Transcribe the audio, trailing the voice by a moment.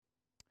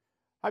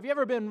Have you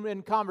ever been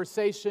in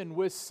conversation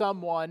with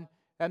someone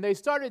and they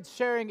started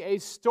sharing a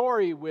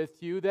story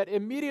with you that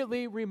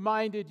immediately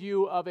reminded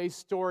you of a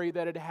story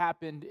that had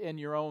happened in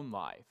your own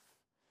life?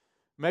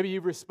 Maybe you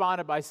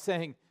responded by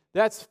saying,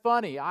 "That's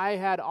funny, I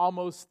had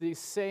almost the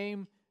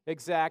same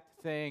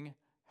exact thing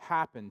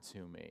happen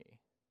to me."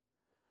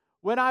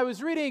 When I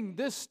was reading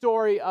this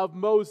story of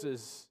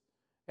Moses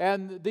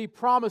and the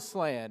Promised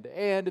Land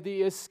and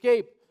the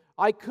escape,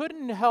 I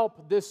couldn't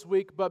help this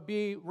week but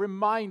be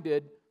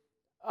reminded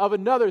of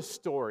another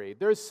story.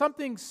 There's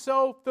something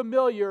so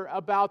familiar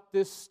about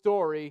this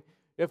story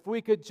if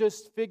we could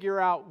just figure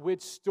out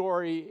which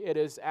story it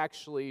is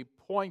actually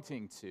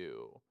pointing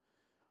to.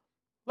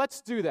 Let's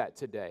do that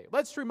today.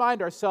 Let's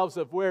remind ourselves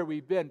of where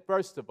we've been,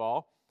 first of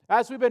all.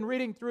 As we've been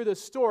reading through the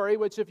story,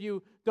 which if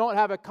you don't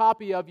have a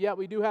copy of yet,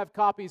 we do have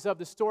copies of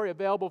the story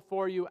available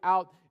for you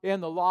out in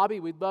the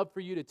lobby. We'd love for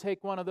you to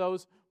take one of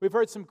those. We've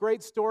heard some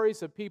great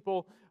stories of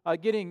people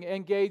getting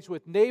engaged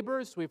with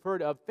neighbors. We've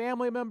heard of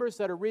family members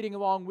that are reading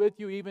along with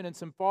you, even in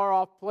some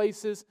far-off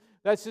places.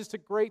 That's just a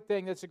great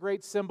thing. That's a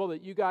great symbol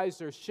that you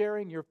guys are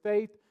sharing your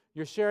faith.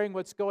 You're sharing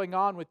what's going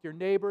on with your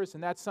neighbors,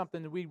 and that's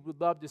something that we would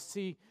love to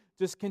see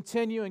just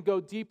continue and go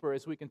deeper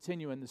as we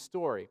continue in the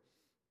story.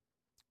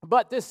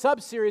 But this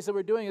sub-series that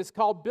we're doing is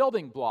called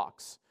Building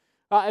Blocks.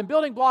 And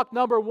building block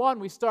number 1,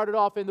 we started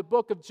off in the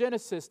book of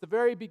Genesis, the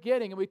very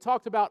beginning, and we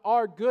talked about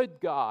our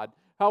good God,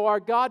 how our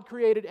God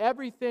created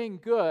everything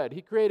good.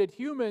 He created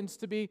humans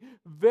to be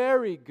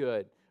very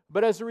good.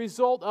 But as a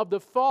result of the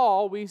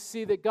fall, we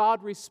see that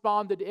God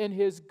responded in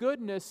His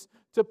goodness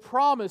to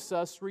promise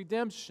us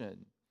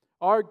redemption.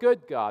 Our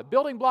good God.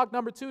 Building block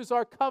number 2 is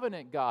our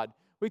covenant God.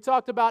 We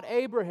talked about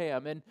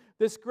Abraham, and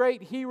this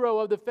great hero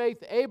of the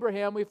faith,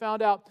 Abraham, we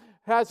found out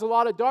has a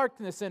lot of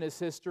darkness in his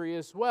history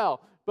as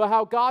well, but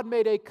how God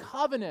made a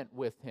covenant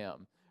with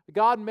him.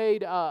 God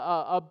made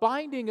a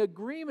binding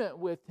agreement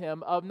with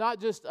him of not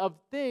just of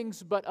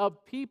things, but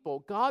of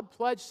people. God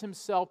pledged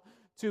Himself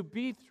to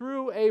be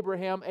through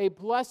Abraham a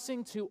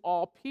blessing to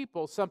all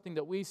people, something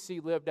that we see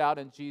lived out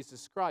in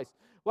Jesus Christ.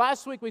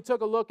 Last week we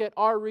took a look at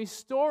our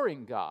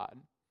restoring God.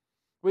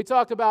 We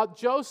talked about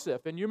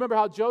Joseph, and you remember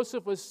how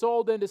Joseph was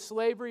sold into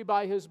slavery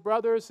by his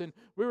brothers, and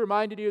we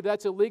reminded you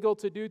that's illegal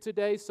to do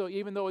today, so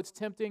even though it's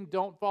tempting,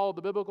 don't follow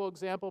the biblical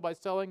example by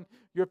selling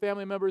your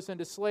family members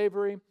into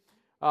slavery.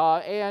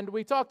 And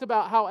we talked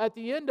about how at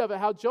the end of it,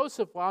 how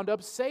Joseph wound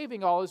up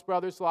saving all his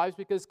brothers' lives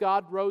because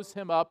God rose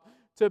him up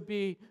to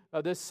be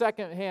the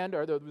second hand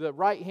or the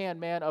right-hand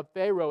man of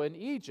Pharaoh in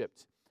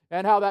Egypt.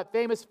 And how that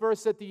famous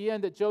verse at the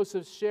end that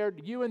Joseph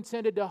shared, "You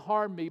intended to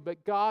harm me,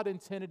 but God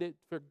intended it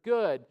for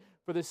good,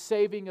 for the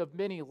saving of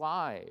many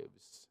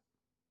lives."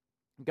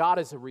 God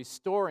is a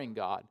restoring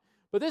God.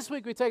 But this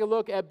week we take a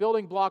look at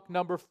building block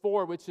number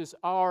 4, which is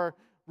our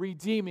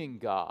redeeming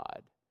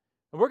God.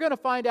 And we're going to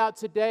find out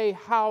today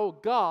how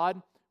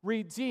God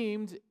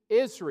redeemed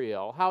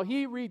Israel, how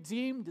He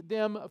redeemed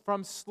them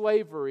from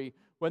slavery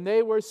when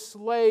they were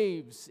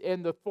slaves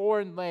in the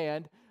foreign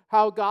land,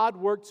 how God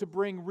worked to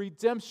bring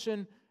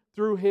redemption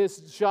through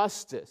His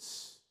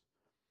justice.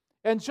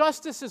 And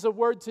justice is a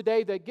word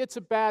today that gets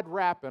a bad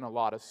rap in a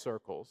lot of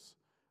circles.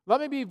 Let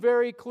me be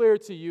very clear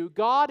to you.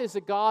 God is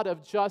a God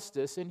of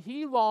justice, and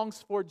He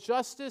longs for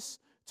justice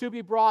to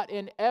be brought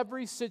in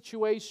every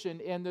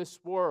situation in this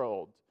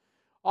world.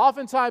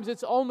 Oftentimes,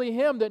 it's only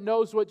Him that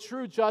knows what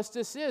true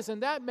justice is,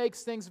 and that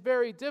makes things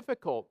very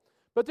difficult.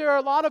 But there are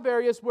a lot of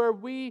areas where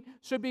we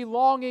should be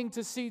longing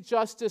to see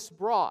justice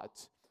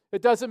brought.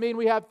 It doesn't mean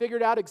we have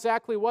figured out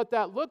exactly what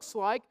that looks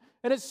like,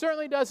 and it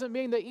certainly doesn't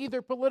mean that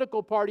either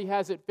political party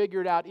has it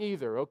figured out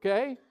either,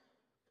 okay?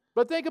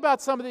 But think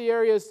about some of the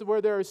areas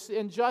where there's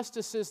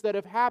injustices that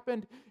have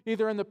happened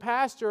either in the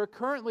past or are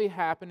currently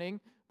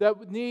happening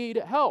that need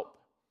help.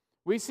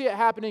 We see it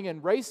happening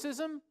in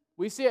racism.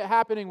 We see it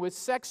happening with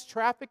sex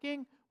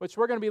trafficking, which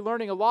we're going to be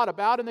learning a lot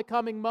about in the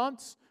coming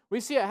months. We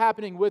see it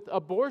happening with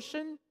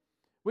abortion.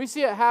 We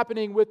see it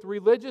happening with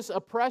religious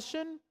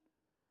oppression.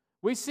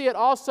 We see it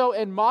also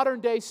in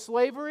modern-day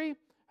slavery,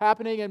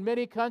 happening in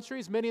many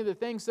countries. Many of the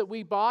things that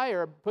we buy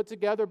are put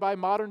together by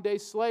modern-day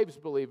slaves,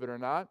 believe it or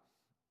not.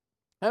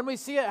 And we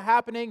see it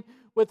happening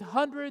with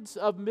hundreds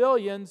of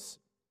millions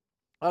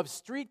of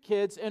street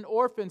kids and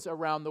orphans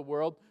around the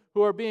world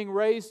who are being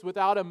raised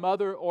without a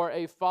mother or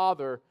a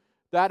father.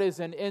 That is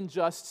an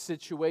unjust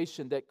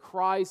situation that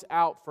cries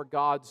out for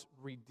God's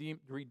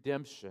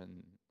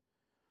redemption.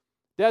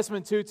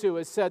 Desmond Tutu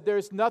has said,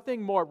 "There's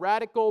nothing more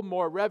radical,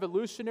 more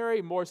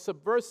revolutionary, more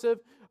subversive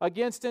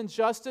against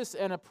injustice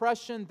and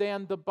oppression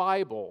than the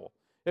Bible.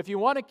 If you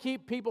want to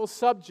keep people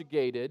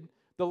subjugated,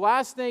 the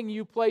last thing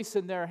you place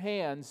in their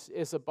hands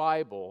is a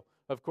Bible."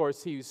 Of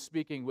course, he's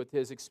speaking with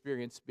his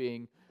experience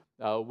being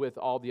with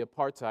all the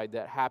apartheid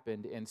that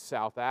happened in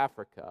South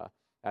Africa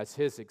as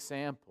his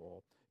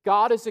example.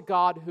 God is a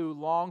God who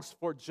longs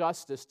for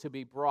justice to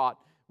be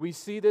brought. We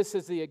see this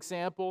as the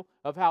example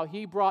of how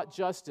He brought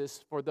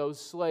justice for those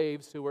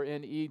slaves who were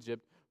in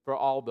Egypt for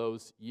all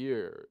those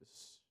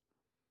years.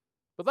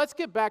 But let's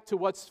get back to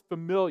what's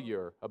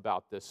familiar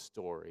about this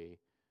story.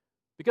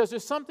 because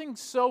there's something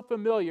so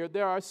familiar.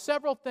 There are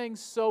several things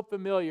so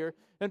familiar.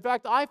 In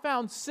fact, I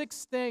found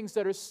 6 things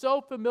that are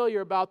so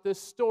familiar about this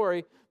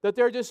story that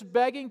they're just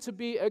begging to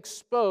be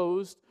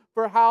exposed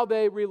for how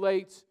they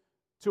relate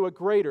to a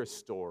greater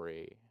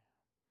story.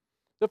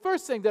 The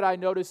first thing that I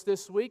noticed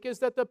this week is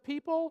that the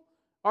people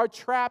are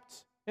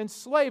trapped in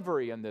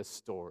slavery in this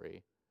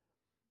story.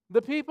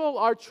 The people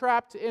are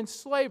trapped in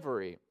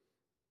slavery.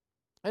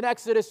 In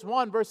Exodus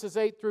 1, verses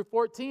 8 through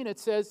 14, it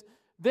says,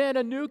 "Then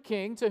a new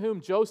king, to whom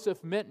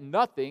Joseph meant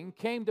nothing,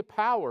 came to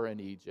power in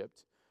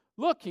Egypt.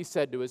 'Look,' he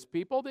said to his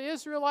people, 'the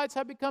Israelites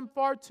have become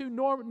far too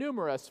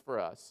numerous for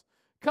us.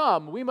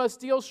 Come, we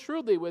must deal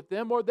shrewdly with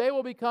them, or they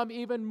will become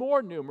even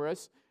more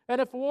numerous. And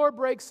if war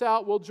breaks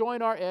out, we'll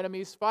join our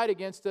enemies, fight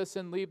against us,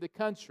 and leave the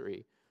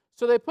country.'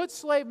 So they put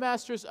slave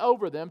masters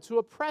over them to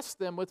oppress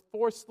them with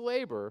forced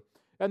labor.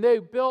 And they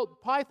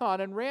built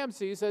Pithom and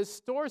Ramses as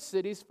store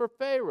cities for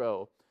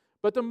Pharaoh.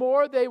 But the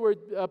more they were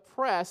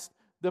oppressed,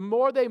 the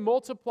more they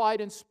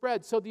multiplied and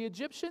spread. So the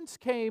Egyptians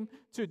came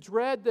to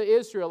dread the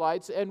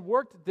Israelites and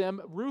worked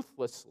them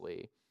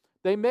ruthlessly.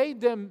 They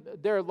made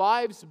their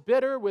lives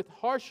bitter with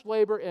harsh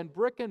labor and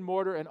brick and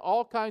mortar and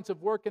all kinds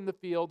of work in the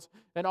fields.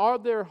 And all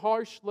their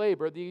harsh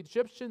labor, the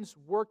Egyptians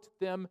worked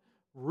them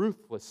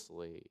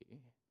ruthlessly."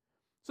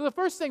 So the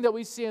first thing that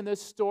we see in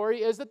this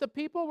story is that the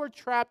people were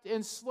trapped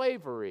in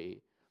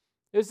slavery.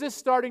 Is this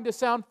starting to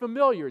sound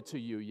familiar to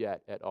you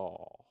yet at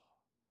all?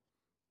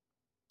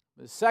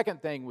 The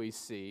second thing we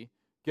see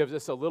gives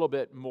us a little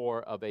bit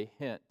more of a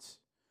hint.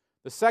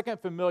 The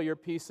second familiar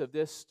piece of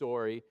this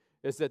story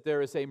is that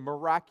there is a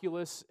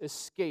miraculous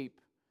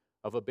escape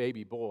of a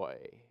baby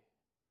boy.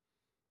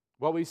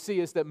 What we see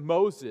is that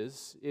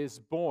Moses is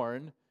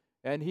born,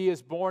 and he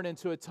is born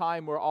into a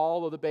time where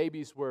all of the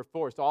babies were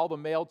forced. All the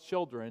male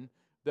children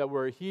that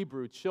were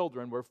Hebrew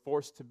children were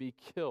forced to be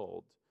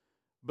killed.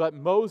 But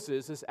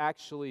Moses is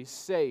actually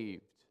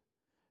saved.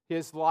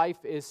 His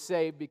life is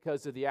saved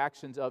because of the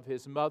actions of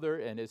his mother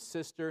and his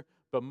sister,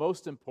 but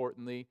most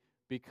importantly,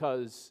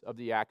 because of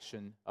the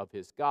action of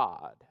his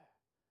God.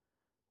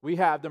 We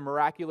have the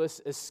miraculous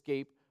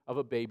escape of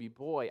a baby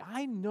boy.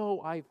 I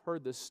know I've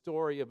heard the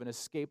story of an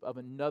escape of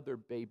another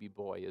baby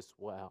boy as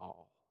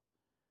well.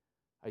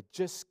 I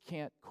just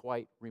can't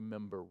quite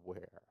remember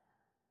where.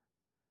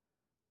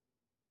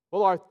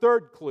 Well, our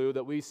third clue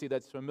that we see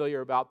that's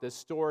familiar about this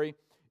story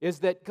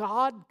is that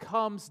God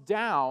comes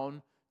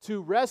down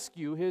to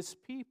rescue his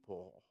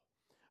people.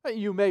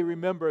 You may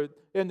remember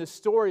in the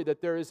story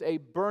that there is a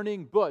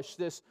burning bush,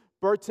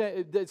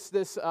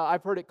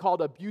 I've heard it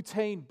called a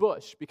butane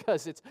bush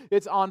because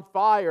it's on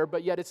fire,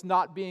 but yet it's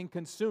not being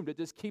consumed. It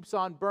just keeps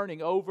on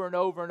burning over and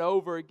over and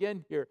over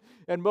again here.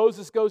 And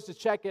Moses goes to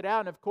check it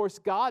out, and of course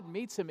God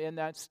meets him in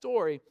that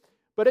story.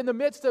 But in the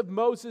midst of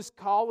Moses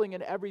calling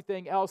and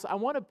everything else, I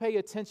want to pay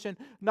attention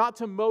not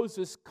to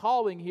Moses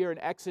calling here in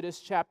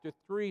Exodus chapter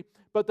 3,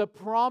 but the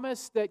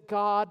promise that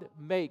God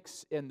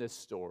makes in this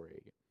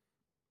story.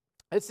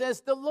 It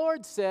says, "The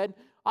Lord said,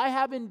 I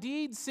have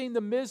indeed seen the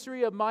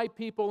misery of my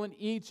people in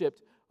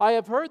Egypt. I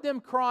have heard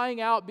them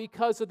crying out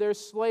because of their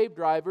slave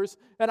drivers,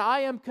 and I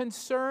am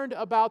concerned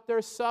about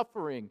their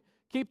suffering."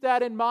 Keep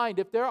that in mind.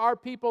 If there are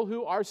people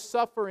who are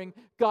suffering,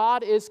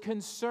 God is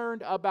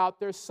concerned about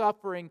their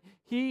suffering.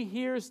 He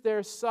hears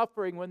their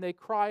suffering when they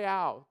cry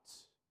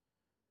out.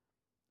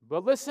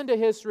 But listen to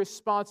his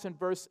response in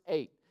verse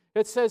 8.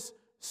 It says,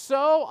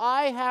 "So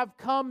I have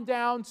come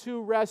down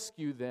to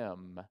rescue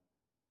them."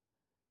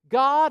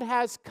 God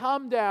has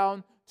come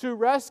down to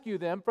rescue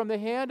them from the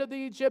hand of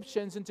the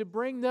Egyptians and to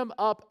bring them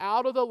up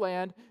out of the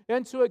land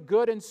into a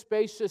good and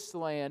spacious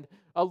land,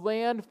 a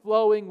land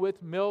flowing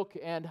with milk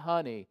and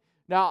honey.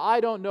 Now, I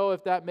don't know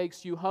if that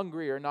makes you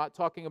hungry or not,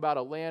 talking about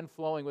a land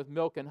flowing with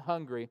milk and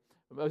honey.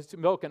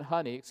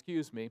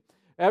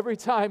 Every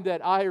time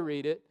that I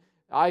read it,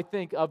 I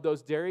think of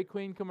those Dairy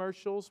Queen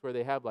commercials where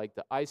they have like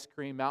the ice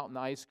cream, mountain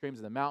ice creams,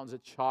 and the mountains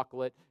of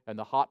chocolate and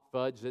the hot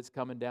fudge that's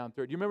coming down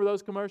through it. Do you remember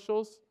those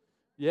commercials?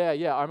 Yeah.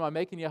 Am I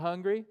making you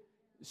hungry?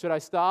 Should I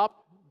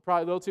stop?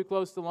 Probably a little too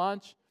close to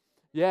lunch?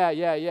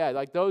 Yeah.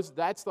 Like those,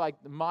 that's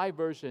like my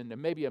version,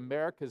 and maybe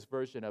America's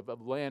version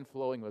of land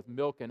flowing with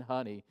milk and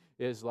honey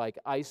is like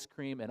ice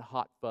cream and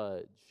hot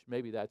fudge.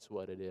 Maybe that's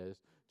what it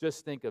is.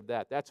 Just think of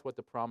that. That's what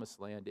the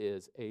promised land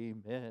is.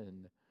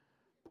 Amen.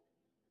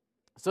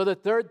 So the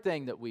third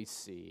thing that we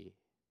see,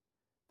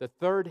 the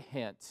third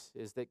hint,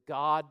 is that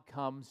God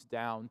comes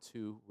down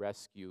to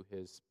rescue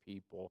his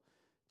people.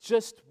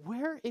 Just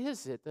where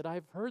is it that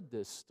I've heard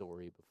this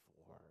story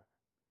before?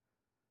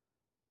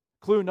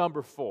 Clue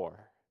number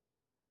 4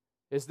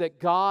 is that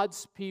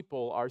God's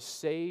people are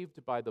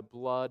saved by the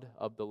blood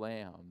of the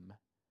Lamb.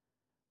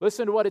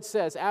 Listen to what it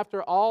says.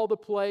 After all the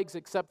plagues,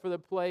 except for the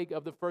plague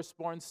of the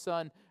firstborn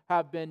son,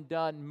 have been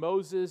done,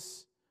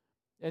 Moses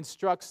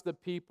instructs the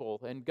people,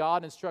 and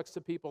God instructs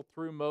the people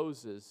through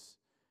Moses.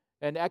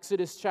 In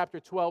Exodus chapter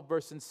 12,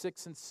 verses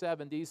 6 and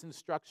 7, these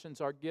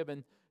instructions are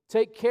given.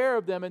 "Take care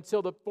of them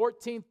until the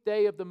 14th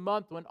day of the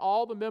month, when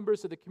all the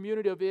members of the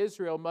community of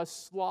Israel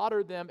must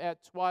slaughter them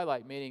at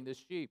twilight," meaning the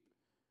sheep.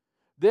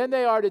 Then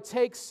they are to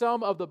take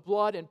some of the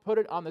blood and put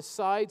it on the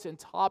sides and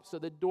tops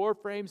of the door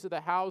frames of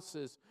the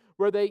houses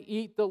where they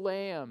eat the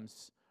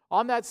lambs.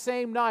 On that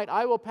same night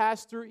I will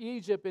pass through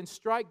Egypt and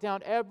strike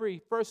down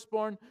every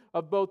firstborn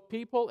of both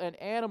people and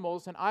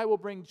animals, and I will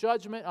bring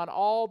judgment on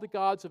all the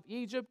gods of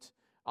Egypt.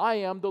 I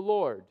am the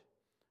Lord.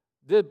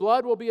 The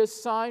blood will be a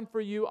sign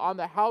for you on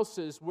the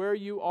houses where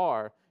you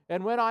are,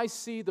 and when I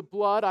see the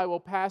blood, I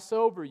will pass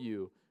over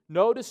you.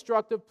 No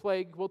destructive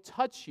plague will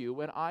touch you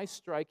when I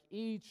strike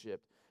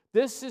Egypt.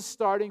 This is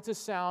starting to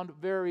sound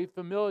very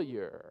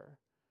familiar.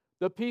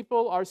 The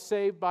people are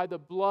saved by the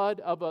blood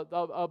of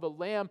a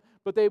lamb,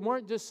 but they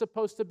weren't just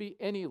supposed to be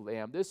any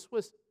lamb. This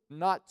was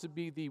not to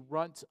be the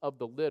runt of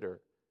the litter.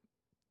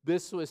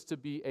 This was to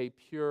be a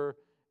pure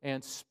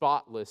and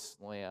spotless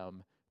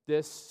lamb.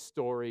 This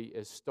story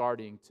is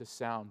starting to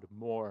sound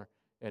more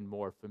and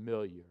more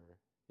familiar,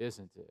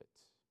 isn't it?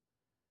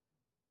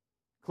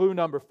 Clue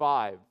number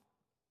 5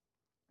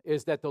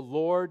 is that the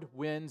Lord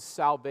wins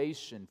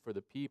salvation for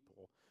the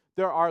people.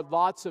 There are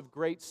lots of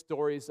great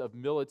stories of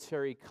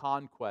military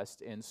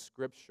conquest in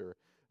Scripture.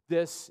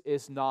 This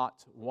is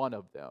not one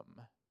of them.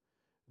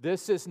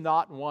 This is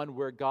not one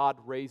where God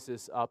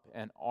raises up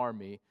an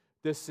army.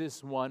 This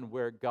is one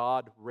where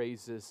God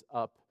raises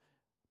up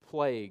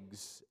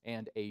plagues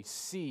and a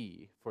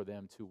sea for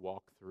them to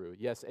walk through.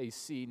 Yes, a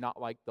sea,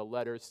 not like the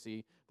letter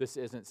C. This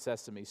isn't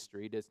Sesame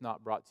Street. It's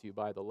not brought to you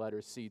by the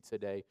letter C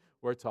today.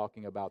 We're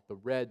talking about the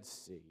Red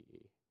Sea.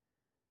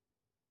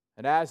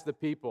 And as the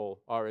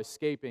people are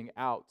escaping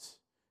out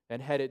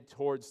and headed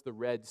towards the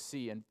Red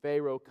Sea, and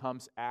Pharaoh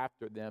comes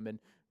after them, and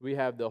we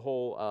have the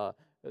whole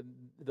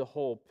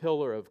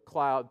pillar of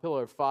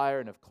fire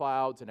and of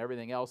clouds and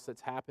everything else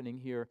that's happening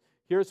here.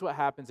 Here's what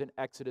happens in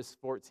Exodus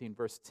 14,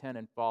 verse 10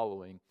 and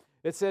following.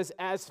 It says,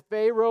 as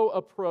Pharaoh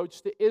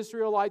approached, the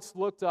Israelites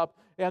looked up,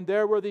 and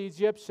there were the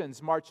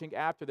Egyptians marching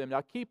after them.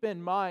 Now keep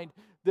in mind,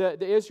 the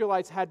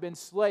Israelites had been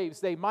slaves.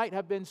 They might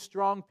have been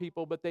strong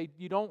people, but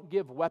you don't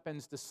give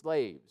weapons to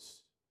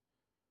slaves.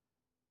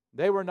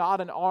 They were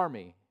not an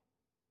army.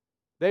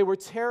 They were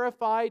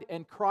terrified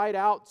and cried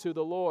out to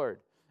the Lord.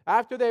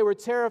 After they were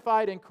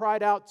terrified and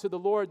cried out to the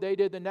Lord, they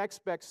did the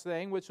next best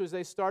thing, which was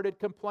they started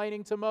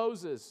complaining to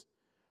Moses.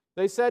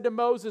 They said to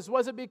Moses,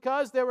 was it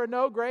because there were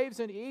no graves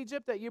in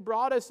Egypt that you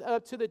brought us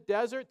up to the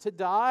desert to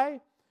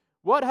die?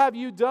 What have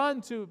you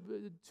done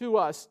to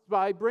us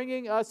by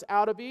bringing us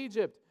out of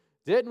Egypt?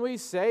 Didn't we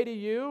say to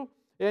you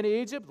in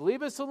Egypt,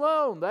 leave us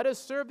alone, let us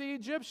serve the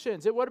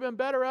Egyptians? It would have been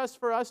better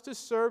for us to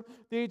serve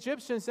the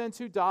Egyptians than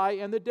to die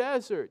in the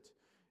desert.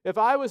 If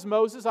I was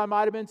Moses, I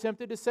might have been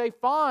tempted to say,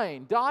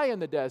 fine, die in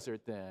the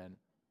desert then.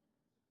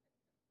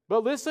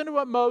 But listen to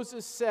what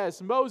Moses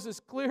says. Moses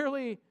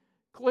clearly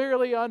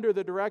under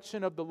the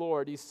direction of the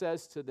Lord, he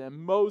says to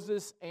them,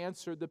 Moses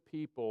answered the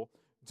people,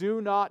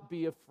 do not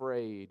be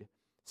afraid.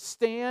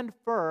 Stand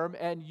firm,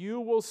 and you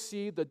will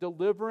see the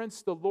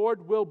deliverance the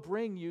Lord will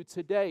bring you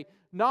today.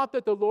 Not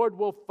that the Lord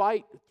will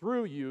fight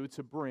through you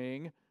to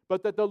bring,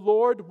 but that the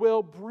Lord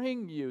will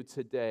bring you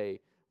today.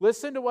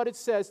 Listen to what it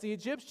says. The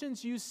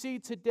Egyptians you see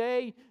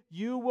today,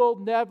 you will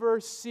never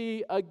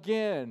see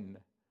again.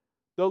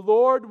 The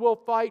Lord will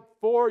fight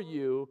for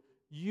you.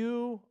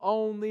 You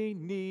only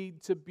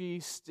need to be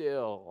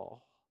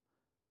still.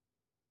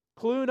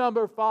 Clue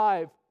number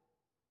 5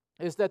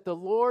 is that the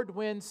Lord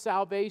wins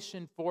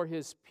salvation for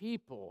His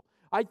people.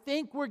 I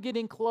think we're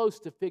getting close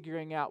to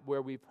figuring out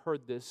where we've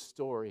heard this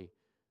story.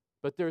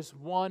 But there's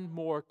one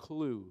more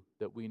clue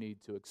that we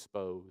need to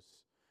expose.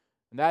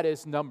 And that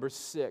is number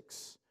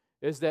 6,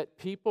 is that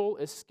people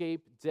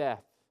escape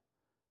death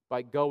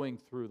by going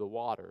through the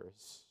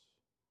waters.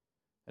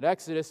 In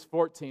Exodus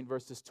 14,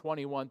 verses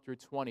 21 through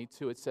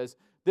 22, it says,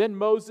 then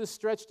Moses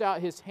stretched out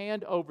his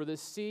hand over the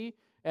sea,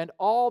 and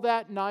all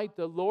that night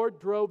the Lord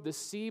drove the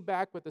sea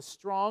back with a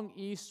strong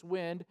east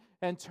wind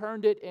and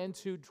turned it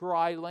into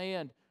dry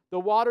land. The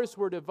waters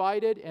were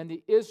divided, and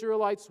the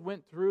Israelites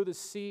went through the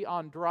sea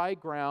on dry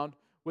ground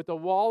with a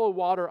wall of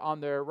water on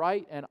their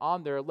right and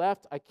on their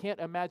left. I can't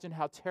imagine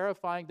how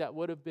terrifying that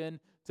would have been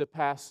to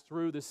pass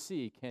through the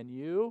sea. Can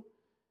you?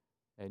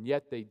 And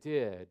yet they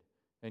did.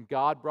 And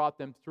God brought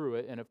them through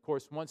it. And of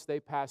course, once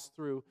they passed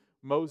through,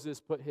 Moses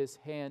put his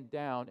hand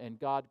down, and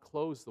God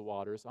closed the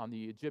waters on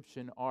the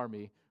Egyptian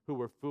army who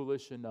were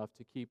foolish enough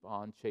to keep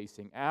on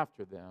chasing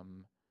after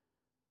them.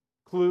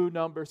 Clue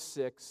number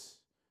 6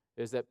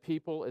 is that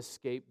people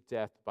escape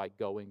death by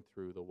going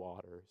through the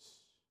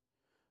waters.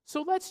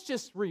 So let's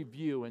just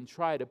review and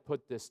try to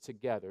put this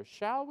together,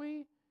 shall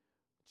we?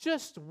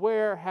 Just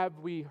where have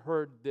we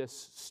heard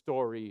this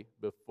story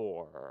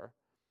before?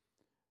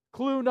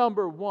 Clue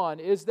number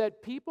 1 is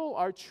that people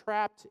are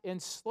trapped in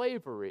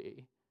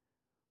slavery.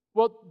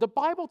 Well, the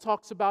Bible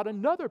talks about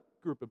another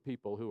group of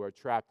people who are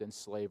trapped in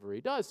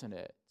slavery, doesn't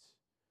it?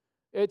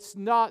 It's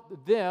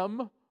not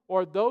them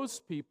or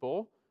those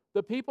people.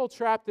 The people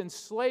trapped in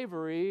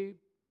slavery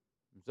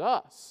is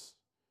us.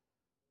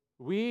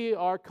 We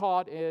are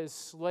caught as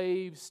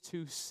slaves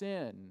to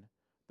sin,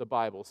 the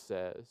Bible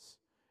says.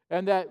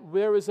 And that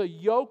there is a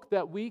yoke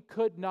that we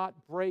could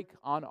not break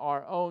on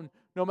our own.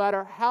 no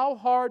matter how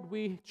hard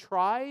we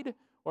tried,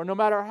 or no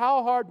matter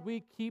how hard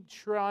we keep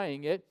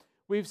trying it.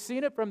 We've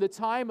seen it from the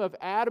time of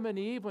Adam and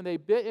Eve when they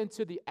bit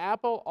into the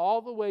apple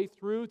all the way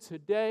through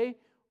today.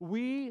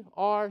 We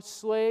are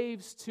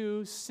slaves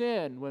to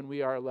sin when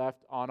we are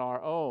left on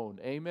our own.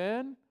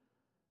 Amen?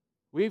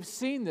 We've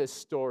seen this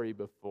story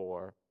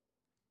before.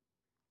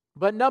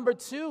 But number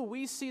two,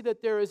 we see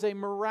that there is a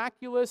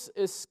miraculous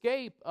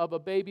escape of a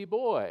baby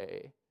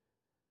boy.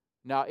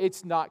 Now,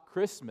 it's not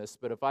Christmas,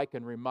 but if I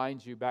can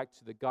remind you back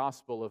to the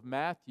Gospel of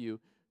Matthew,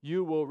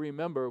 you will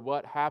remember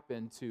what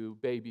happened to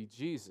baby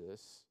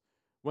Jesus.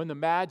 When the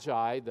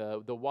Magi,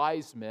 the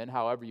wise men,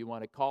 however you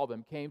want to call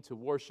them, came to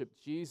worship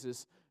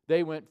Jesus,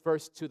 they went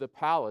first to the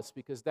palace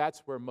because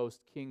that's where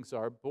most kings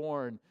are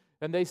born.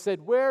 And they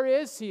said, "Where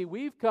is he?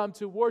 We've come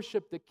to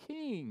worship the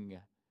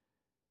king."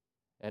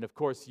 And of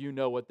course, you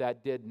know what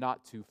that did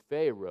not to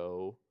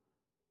Pharaoh,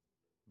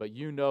 but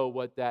you know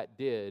what that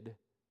did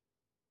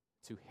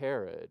to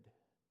Herod.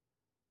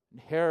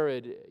 And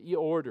Herod, he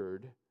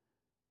ordered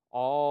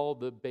all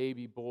the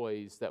baby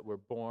boys that were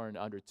born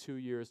under 2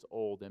 years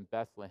old in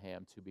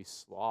Bethlehem to be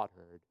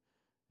slaughtered.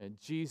 And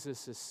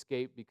Jesus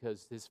escaped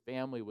because his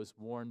family was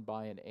warned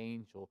by an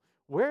angel.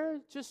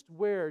 Where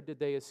did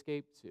they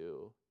escape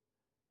to?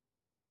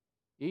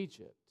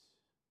 Egypt.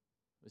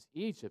 It was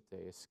Egypt they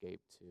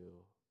escaped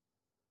to.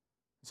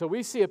 So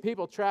we see a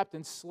people trapped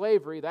in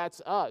slavery.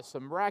 That's us. A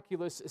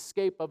miraculous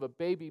escape of a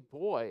baby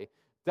boy.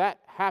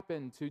 That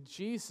happened to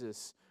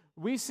Jesus.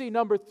 We see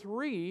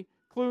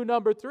clue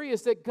number three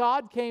is that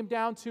God came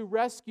down to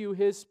rescue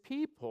his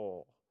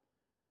people.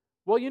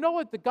 Well, you know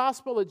what the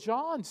Gospel of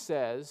John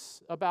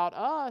says about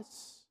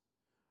us?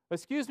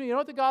 You know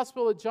what the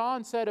Gospel of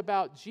John said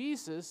about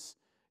Jesus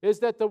is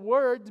that the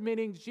Word,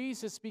 meaning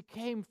Jesus,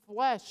 became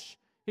flesh.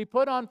 He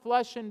put on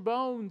flesh and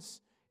bones.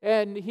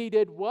 And he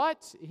did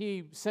what?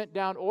 He sent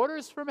down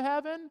orders from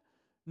heaven?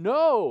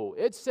 No,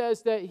 it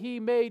says that he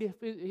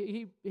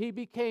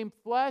became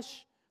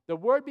flesh. The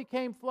Word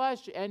became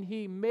flesh, and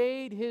he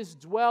made his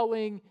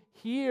dwelling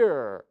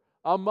here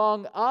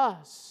among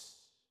us.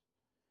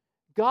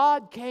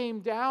 God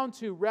came down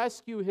to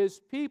rescue his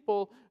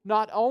people,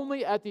 not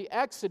only at the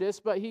Exodus,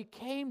 but he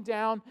came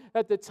down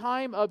at the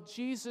time of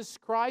Jesus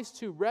Christ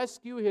to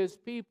rescue his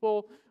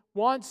people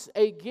once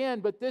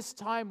again, but this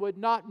time would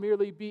not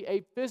merely be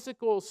a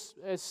physical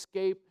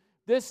escape,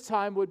 this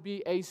time would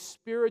be a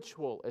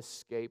spiritual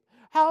escape.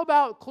 How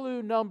about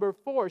clue number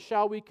 4?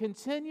 Shall we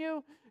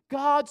continue?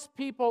 God's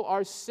people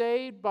are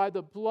saved by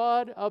the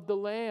blood of the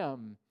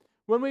Lamb.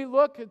 When we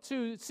look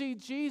to see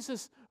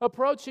Jesus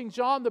approaching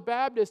John the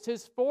Baptist,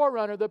 his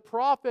forerunner, the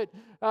prophet,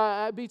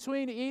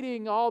 between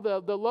eating all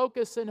the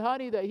locusts and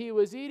honey that he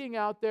was eating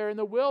out there in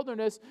the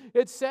wilderness,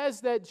 it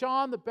says that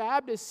John the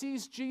Baptist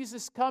sees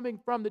Jesus coming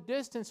from the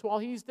distance while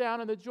he's down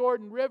in the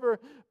Jordan River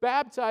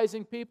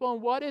baptizing people.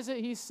 And what is it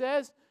he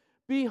says?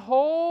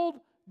 "Behold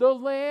the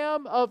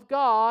Lamb of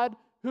God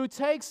who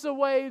takes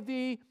away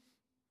the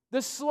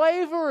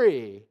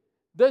slavery,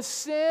 the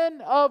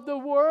sin of the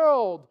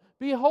world.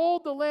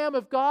 Behold the Lamb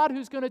of God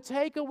who's going to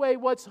take away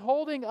what's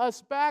holding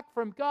us back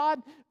from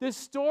God." This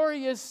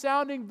story is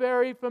sounding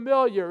very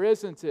familiar,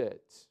 isn't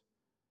it?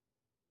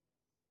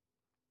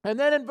 And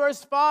then in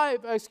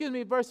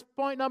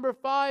point number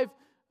 5,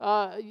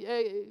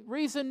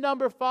 reason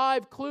number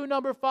 5, clue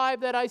number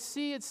 5 that I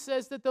see, it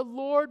says that the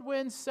Lord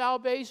wins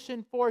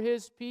salvation for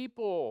his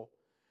people.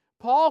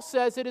 Paul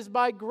says it is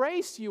by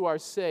grace you are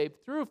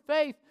saved, through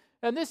faith.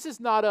 And this is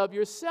not of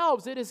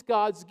yourselves, it is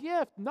God's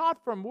gift,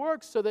 not from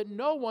works, so that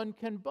no one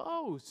can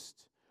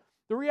boast.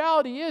 The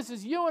reality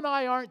is you and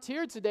I aren't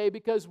here today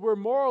because we're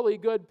morally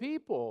good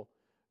people.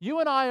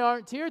 You and I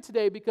aren't here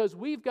today because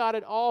we've got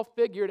it all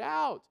figured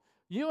out.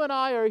 You and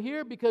I are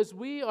here because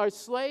we are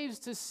slaves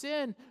to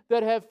sin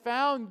that have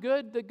found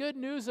the good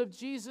news of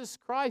Jesus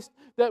Christ,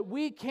 that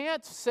we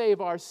can't save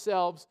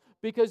ourselves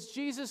because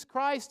Jesus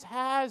Christ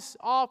has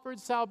offered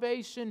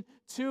salvation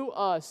to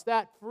us,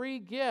 that free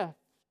gift.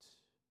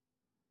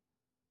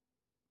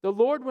 The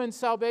Lord wins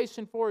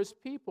salvation for his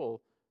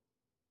people.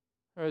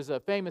 There's a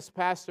famous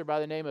pastor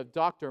by the name of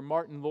Dr.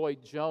 Martin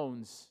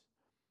Lloyd-Jones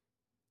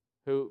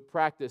who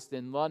practiced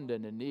in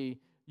London, and he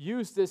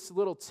used this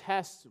little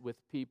test with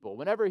people.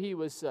 Whenever he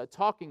was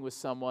talking with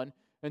someone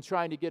and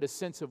trying to get a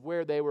sense of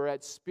where they were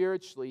at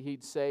spiritually,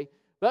 he'd say,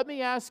 "Let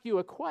me ask you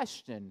a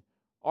question.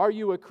 Are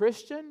you a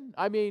Christian?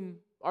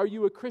 Are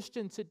you a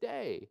Christian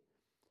today?"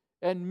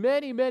 And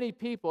many, many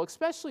people,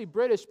 especially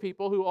British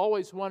people who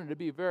always wanted to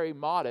be very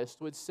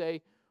modest, would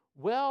say,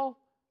 "Well,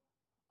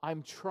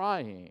 I'm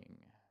trying."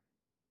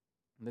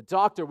 And the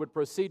doctor would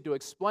proceed to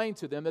explain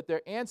to them that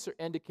their answer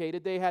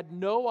indicated they had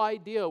no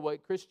idea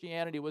what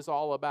Christianity was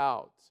all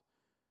about.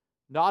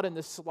 Not in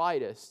the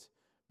slightest.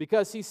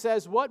 Because he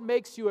says, what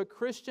makes you a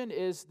Christian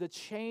is the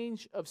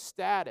change of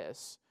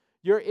status.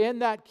 You're in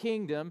that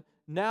kingdom,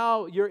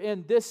 now you're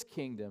in this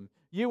kingdom.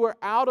 You were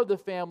out of the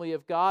family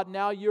of God,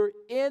 now you're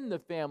in the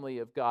family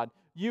of God.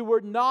 You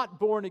were not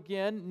born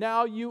again,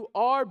 now you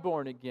are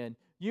born again.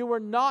 You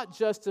were not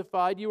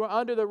justified, you were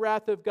under the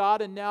wrath of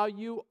God, and now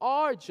you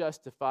are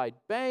justified.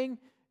 Bang,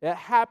 It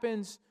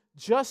happens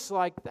just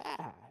like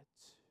that.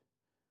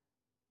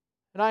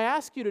 And I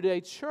ask you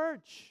today,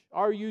 church,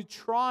 are you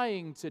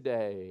trying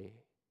today?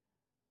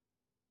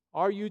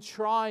 Are you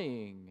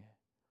trying?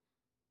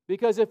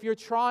 Because if you're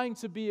trying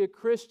to be a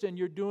Christian,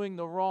 you're doing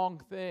the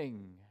wrong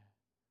thing.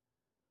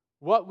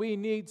 What we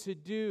need to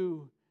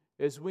do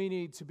is we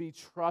need to be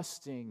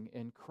trusting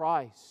in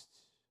Christ.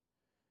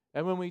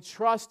 And when we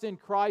trust in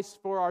Christ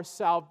for our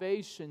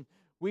salvation,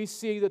 we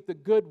see that the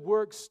good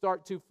works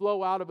start to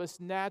flow out of us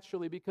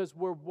naturally because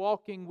we're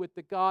walking with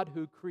the God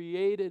who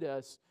created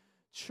us.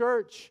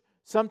 Church,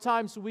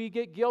 sometimes we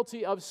get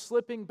guilty of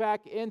slipping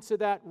back into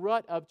that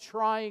rut of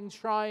trying,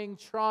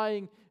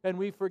 and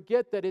we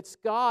forget that it's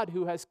God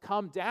who has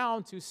come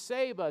down to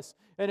save us,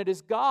 and it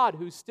is God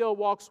who still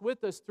walks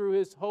with us through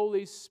His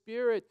Holy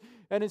Spirit.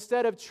 And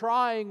instead of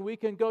trying, we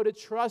can go to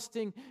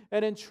trusting,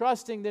 and in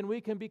trusting, then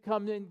we can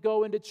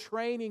go into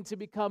training to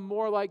become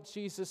more like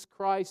Jesus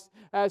Christ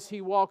as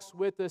He walks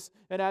with us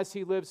and as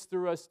He lives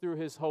through us through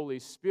His Holy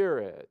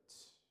Spirit.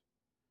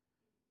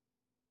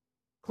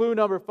 Clue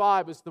number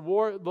 5 is the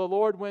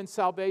Lord wins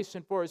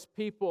salvation for His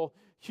people.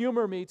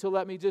 Humor me to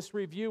let me just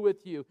review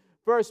with you.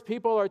 First,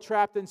 people are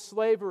trapped in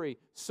slavery.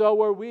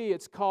 So are we.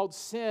 It's called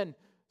sin.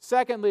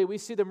 Secondly, we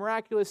see the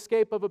miraculous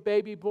escape of a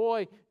baby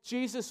boy.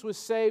 Jesus was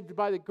saved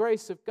by the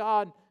grace of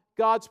God.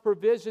 God's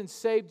provision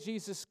saved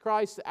Jesus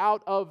Christ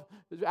out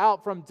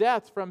from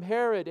death, from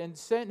Herod, and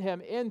sent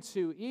Him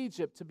into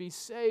Egypt to be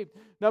saved.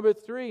 Number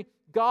 3,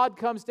 God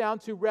comes down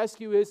to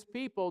rescue His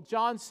people.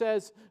 John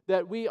says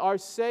that we are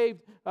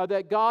saved,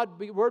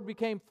 that Word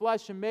became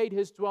flesh and made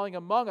His dwelling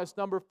among us.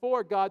 Number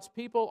 4, God's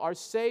people are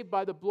saved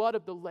by the blood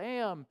of the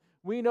Lamb.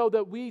 We know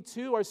that we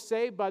too are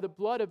saved by the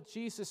blood of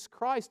Jesus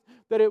Christ,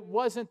 that it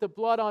wasn't the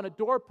blood on a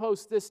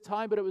doorpost this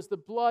time, but it was the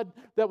blood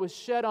that was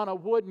shed on a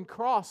wooden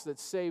cross that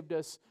saved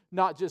us,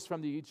 not just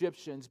from the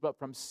Egyptians, but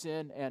from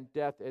sin and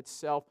death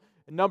itself.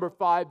 And number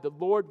 5, the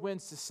Lord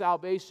wins the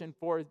salvation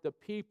for the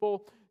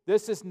people.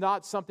 This is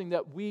not something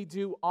that we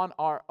do on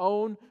our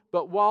own,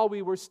 but while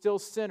we were still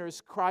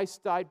sinners,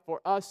 Christ died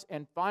for us.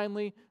 And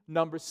finally,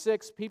 number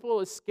 6,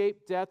 people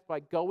escape death by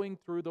going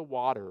through the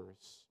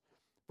waters.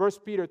 1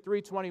 Peter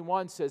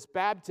 3:21 says,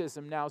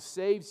 baptism now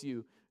saves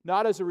you,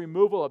 not as a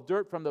removal of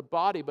dirt from the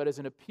body, but as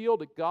an appeal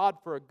to God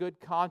for a good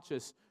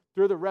conscience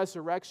through the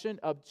resurrection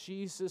of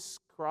Jesus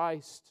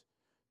Christ.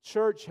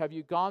 Church, have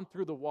you gone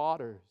through the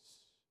waters?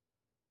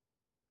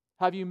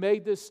 Have you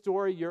made this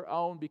story your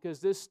own? Because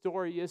this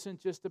story isn't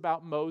just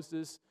about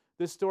Moses.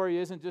 This story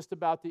isn't just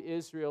about the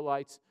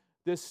Israelites.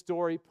 This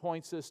story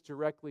points us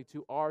directly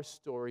to our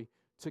story,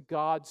 to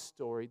God's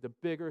story, the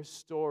bigger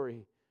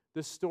story,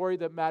 the story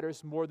that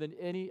matters more than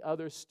any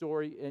other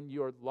story in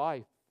your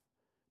life.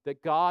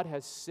 That God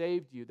has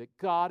saved you, that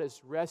God has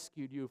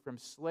rescued you from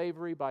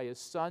slavery by His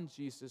Son,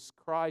 Jesus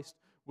Christ.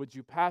 Would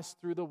you pass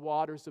through the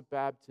waters of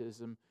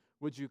baptism?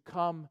 Would you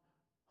come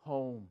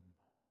home?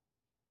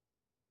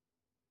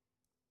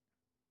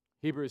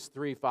 Hebrews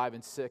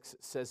 3:5-6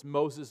 says,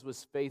 Moses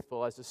was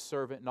faithful as a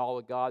servant in all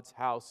of God's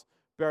house,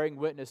 bearing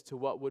witness to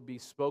what would be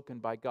spoken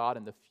by God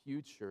in the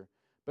future.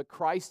 But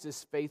Christ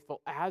is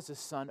faithful as a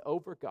son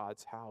over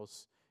God's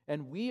house,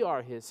 and we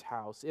are His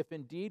house, if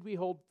indeed we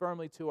hold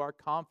firmly to our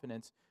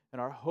confidence and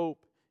our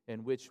hope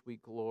in which we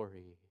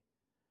glory.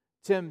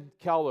 Tim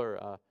Keller,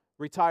 a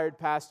retired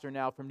pastor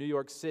now from New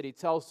York City,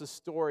 tells the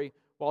story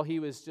while he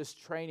was just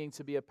training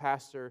to be a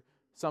pastor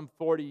some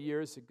 40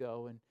 years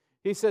ago. And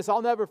he says,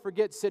 I'll never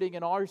forget sitting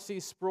in R.C.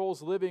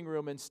 Sproul's living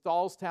room in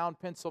Stallstown,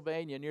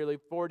 Pennsylvania, nearly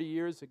 40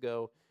 years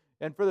ago.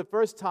 And for the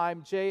first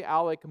time, J.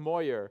 Alec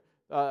Moyer,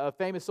 a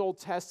famous Old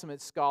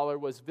Testament scholar,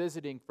 was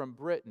visiting from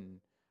Britain.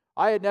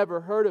 I had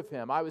never heard of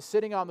him. I was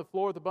sitting on the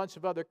floor with a bunch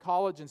of other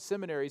college and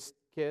seminary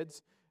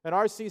kids, and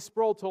R.C.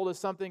 Sproul told us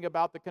something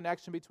about the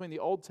connection between the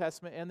Old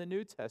Testament and the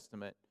New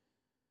Testament.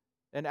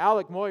 And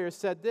Alec Moyer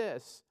said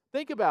this,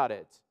 think about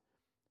it.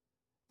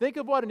 Think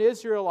of what an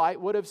Israelite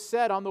would have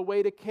said on the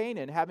way to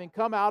Canaan, having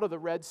come out of the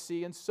Red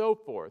Sea and so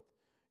forth.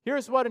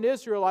 Here's what an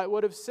Israelite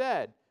would have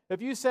said.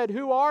 If you said,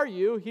 who are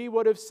you? He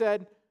would have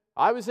said,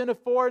 I was in a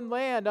foreign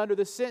land under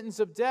the sentence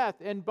of death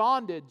and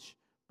bondage,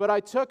 but I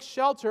took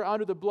shelter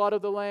under the blood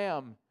of the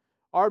Lamb.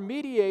 Our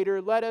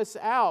mediator led us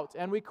out,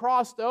 and we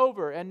crossed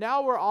over, and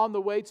now we're on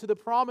the way to the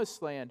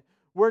promised land.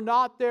 We're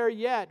not there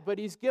yet, but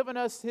He's given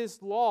us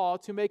His law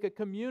to make a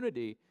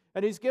community,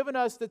 and He's given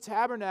us the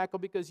tabernacle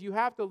because you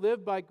have to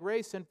live by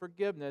grace and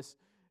forgiveness,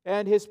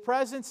 and His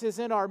presence is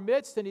in our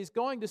midst, and He's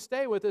going to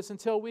stay with us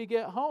until we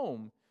get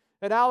home.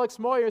 And Alex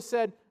Moyer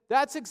said,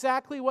 that's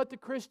exactly what the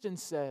Christian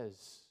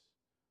says.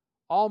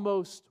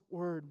 Almost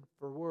word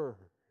for word.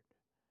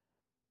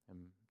 And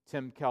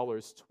Tim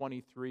Keller's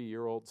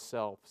 23-year-old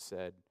self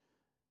said,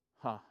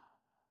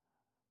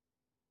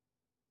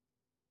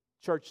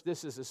 Church,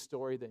 this is a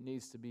story that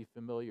needs to be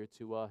familiar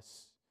to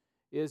us.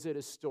 Is it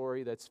a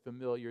story that's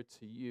familiar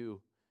to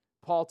you?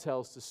 Paul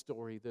tells the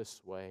story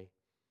this way.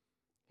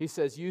 He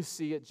says, you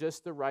see, at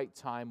just the right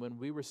time when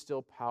we were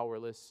still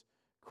powerless,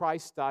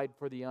 Christ died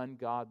for the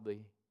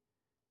ungodly.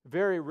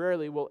 Very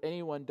rarely will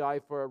anyone die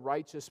for a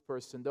righteous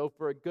person, though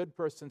for a good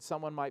person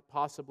someone might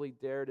possibly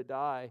dare to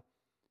die.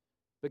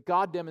 But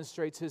God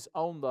demonstrates His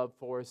own love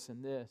for us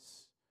in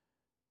this,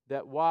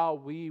 that while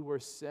we were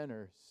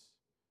sinners,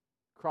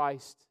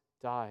 Christ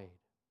died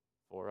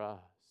for us.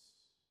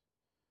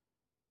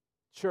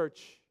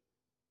 Church,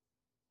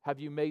 have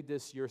you made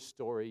this your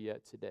story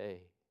yet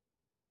today?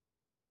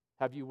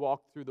 Have you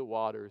walked through the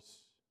waters?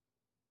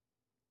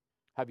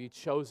 Have you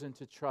chosen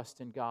to trust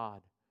in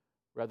God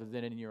rather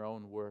than in your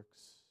own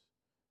works?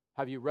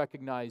 Have you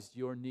recognized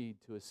your need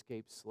to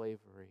escape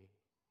slavery?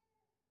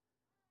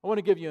 I want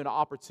to give you an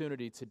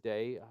opportunity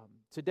today.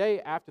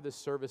 Today, after the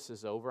service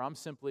is over, I'm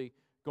simply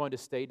going to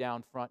stay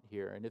down front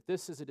here. And if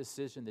this is a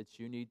decision that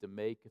you need to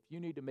make, if you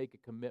need to make a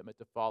commitment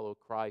to follow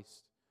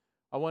Christ,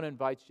 I want to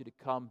invite you to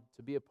come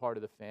to be a part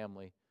of the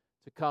family,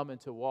 to come and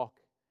to walk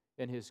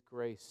in His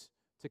grace,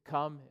 to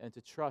come and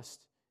to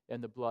trust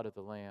in the blood of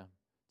the Lamb,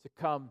 to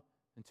come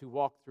and to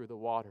walk through the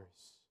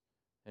waters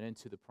and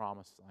into the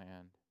promised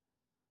land.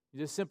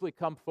 You just simply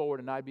come forward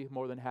and I'd be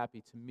more than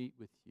happy to meet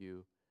with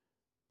you.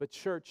 But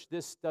church,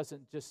 this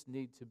doesn't just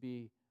need to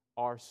be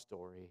our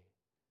story.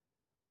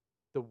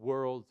 The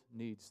world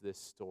needs this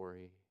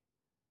story.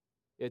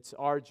 It's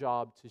our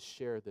job to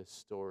share this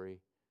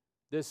story.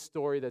 This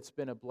story that's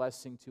been a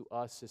blessing to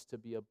us is to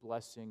be a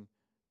blessing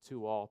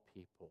to all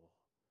people.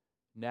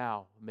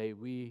 Now, may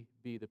we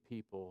be the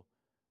people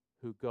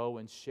who go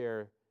and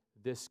share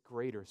this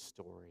greater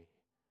story,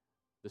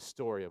 the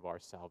story of our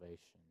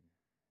salvation.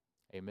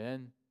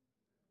 Amen.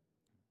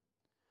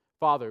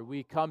 Father,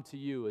 we come to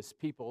you as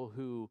people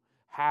who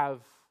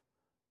have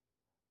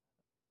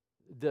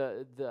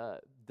the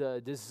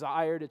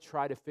desire to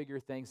try to figure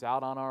things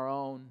out on our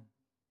own.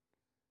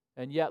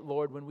 And yet,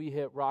 Lord, when we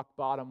hit rock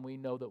bottom, we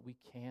know that we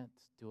can't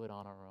do it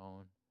on our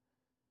own.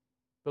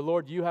 But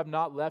Lord, you have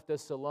not left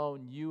us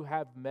alone. You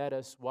have met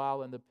us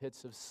while in the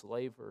pits of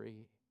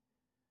slavery.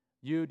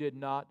 You did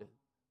not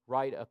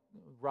write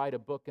a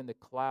book in the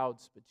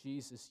clouds, but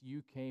Jesus,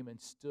 you came and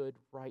stood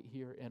right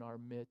here in our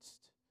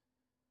midst.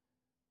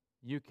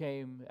 You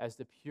came as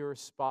the pure,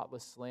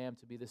 spotless Lamb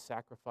to be the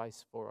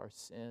sacrifice for our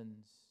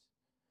sins.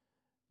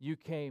 You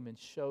came and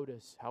showed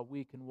us how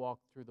we can walk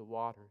through the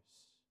waters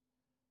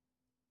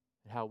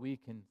and how we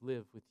can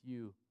live with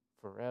you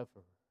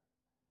forever.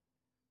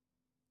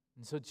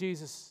 And so,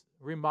 Jesus,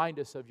 remind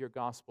us of your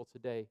gospel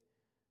today.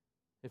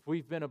 If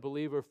we've been a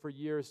believer for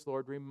years,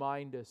 Lord,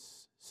 remind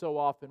us. So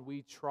often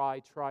we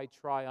try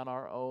on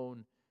our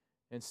own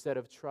instead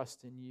of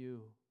trusting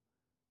you.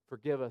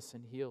 Forgive us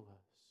and heal us.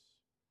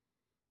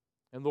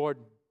 And Lord,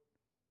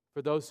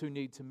 for those who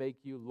need to make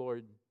you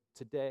Lord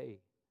today,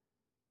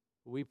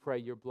 we pray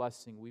your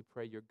blessing. We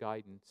pray your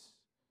guidance.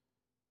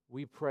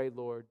 We pray,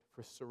 Lord,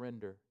 for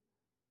surrender.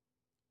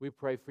 We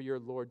pray for your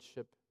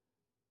lordship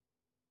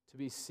to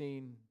be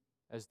seen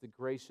as the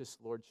gracious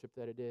lordship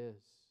that it is.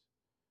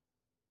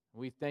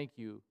 We thank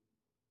you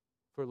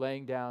for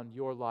laying down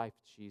your life,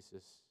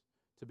 Jesus,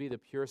 to be the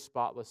pure,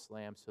 spotless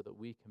Lamb so that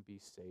we can be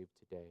saved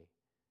today.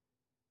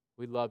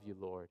 We love you,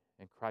 Lord.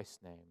 In Christ's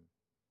name,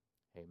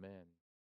 amen.